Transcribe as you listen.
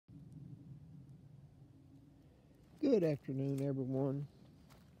Good afternoon, everyone.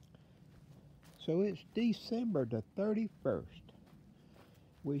 So it's December the 31st.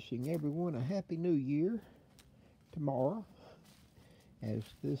 Wishing everyone a happy new year tomorrow, as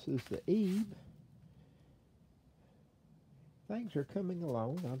this is the eve. Things are coming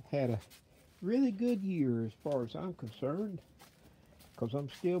along. I've had a really good year as far as I'm concerned, because I'm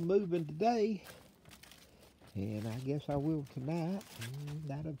still moving today, and I guess I will tonight. And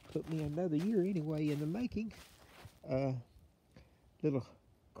that'll put me another year anyway in the making. Little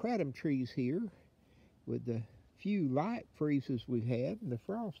kratom trees here with the few light freezes we've had and the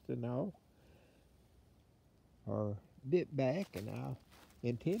frost and all are bit back, and I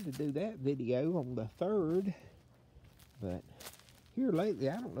intend to do that video on the 3rd. But here lately,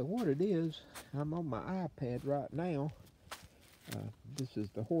 I don't know what it is. I'm on my iPad right now. This is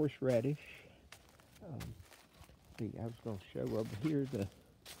the horseradish. I was going to show over here the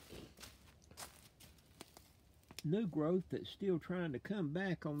new growth that's still trying to come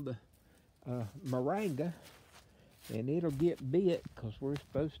back on the moringa, and it'll get bit because we're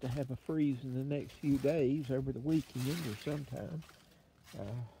supposed to have a freeze in the next few days over the weekend or sometime.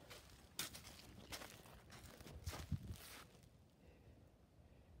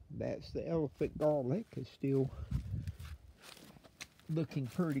 That's the elephant garlic. It's still looking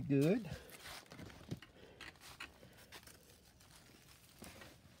pretty good.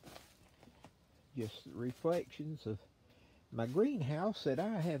 Just reflections of my greenhouse that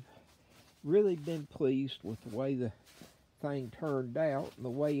I have really been pleased with the way the thing turned out and the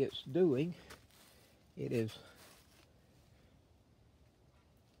way it's doing. It is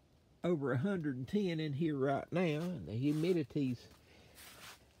over 110 in here right now, and the humidity's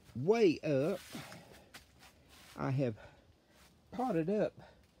way up. I have potted up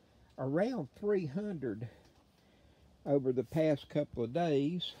around 300 over the past couple of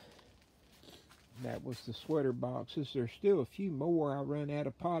days. That was the sweater boxes. There's still a few more. I ran out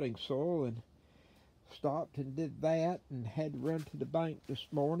of potting soil and stopped and did that, and had to run to the bank this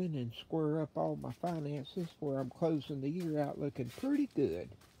morning and square up all my finances, where I'm closing the year out looking pretty good.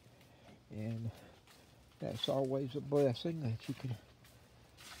 And that's always a blessing, that you can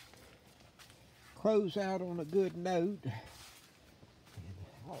close out on a good note. And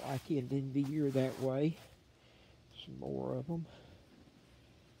I like ending the year that way. Some more of them.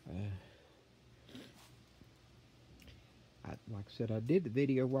 Like I said, I did the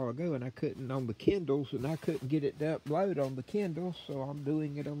video a while ago, and I couldn't on the Kindles, and I couldn't get it to upload on the Kindle, so I'm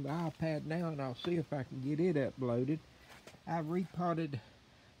doing it on the iPad now, and I'll see if I can get it uploaded. I repotted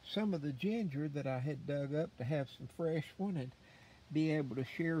some of the ginger that I had dug up to have some fresh one and be able to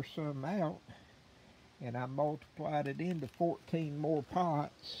share some out, and I multiplied it into 14 more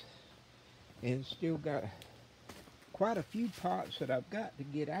pots, and still got quite a few pots that I've got to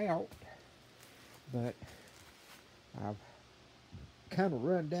get out, but I've kind of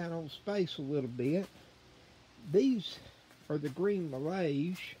run down on space a little bit. These are the green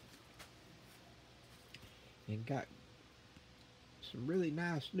malays, and got some really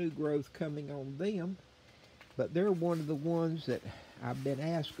nice new growth coming on them, but they're one of the ones that I've been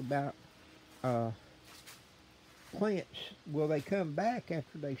asked about. Plants, will they come back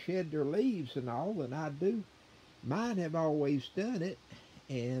after they shed their leaves and all? And I do. Mine have always done it,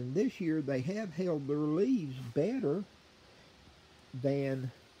 and this year they have held their leaves better than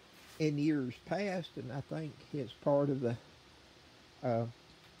in years past, and I think it's part of the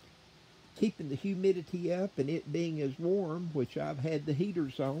keeping the humidity up and it being as warm, which I've had the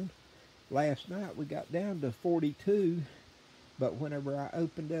heaters on. Last night we got down to 42, but whenever I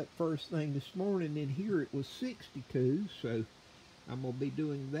opened up first thing this morning in here, it was 62, so I'm going to be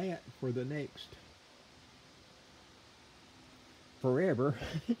doing that for the next forever.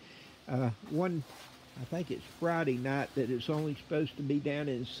 I think it's Friday night that it's only supposed to be down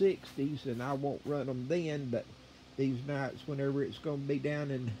in 60s, and I won't run them then, but these nights whenever it's going to be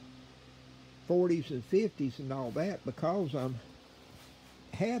down in 40s and 50s and all that, because I'm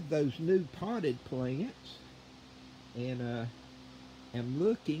have those new potted plants, and am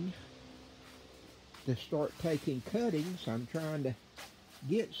looking to start taking cuttings. I'm trying to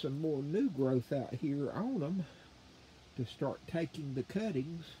get some more new growth out here on them to start taking the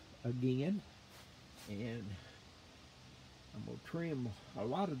cuttings again, and I'm going to trim a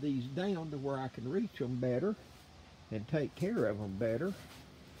lot of these down to where I can reach them better and take care of them better.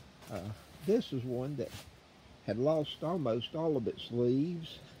 This is one that had lost almost all of its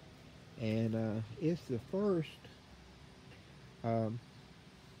leaves, and it's the first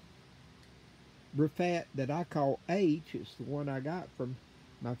Rafat that I call H. It's the one I got from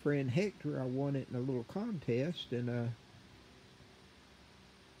my friend Hector. I won it in a little contest, and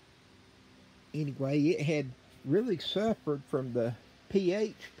anyway, it had really suffered from the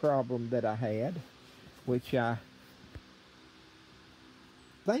pH problem that I had, which I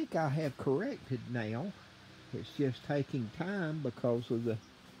think I have corrected now. It's just taking time because of the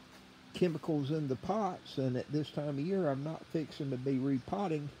chemicals in the pots, and at this time of year I'm not fixing to be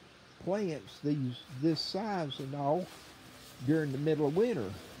repotting plants this size and all during the middle of winter,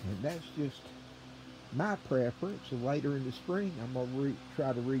 and that's just my preference. And later in the spring I'm going to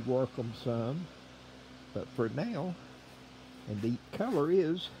try to rework them some, but for now, and the color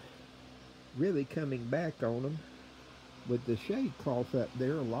is really coming back on them with the shade cloth up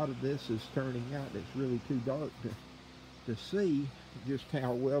there. A lot of this is turning out, it's really too dark to see just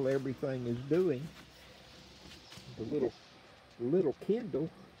how well everything is doing. The little Kindle,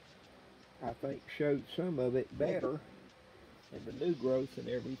 I think, showed some of it better, and the new growth and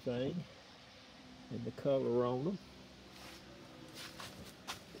everything, and the color on them.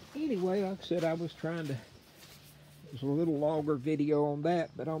 Anyway, like I said, I was trying to, it was a little longer video on that,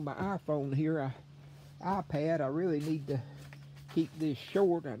 but on my iPhone here, iPad, I really need to keep this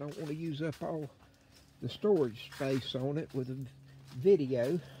short. I don't want to use up all the storage space on it with a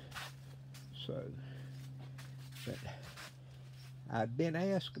video. So, but I've been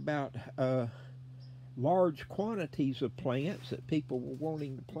asked about large quantities of plants, that people were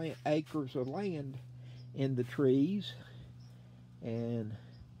wanting to plant acres of land in the trees, and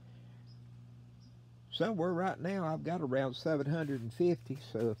somewhere right now I've got around 750.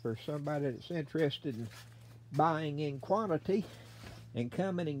 So if there's somebody that's interested in buying in quantity and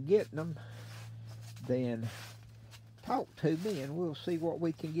coming and getting them, then talk to me and we'll see what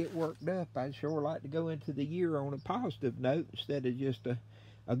we can get worked up. I'd sure like to go into the year on a positive note instead of just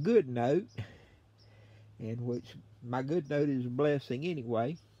a good note, in which my good note is a blessing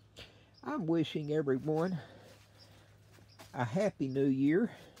anyway. I'm wishing everyone a happy new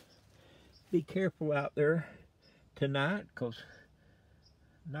year. Be careful out there tonight, because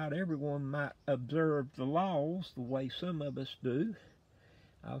not everyone might observe the laws the way some of us do.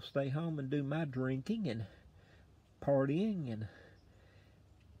 I'll stay home and do my drinking and partying and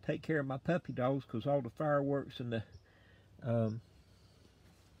take care of my puppy dogs, because all the fireworks and the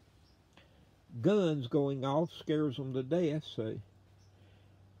guns going off scares them to death. So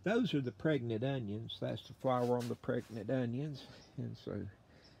those are the pregnant onions. That's the flower on the pregnant onions. And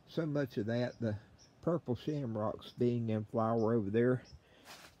so much of that, the purple shamrocks being in flower over there,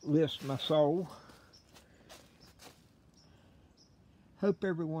 lifts my soul. Hope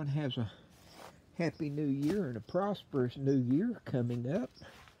everyone has a happy new year and a prosperous new year coming up.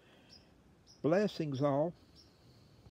 Blessings all.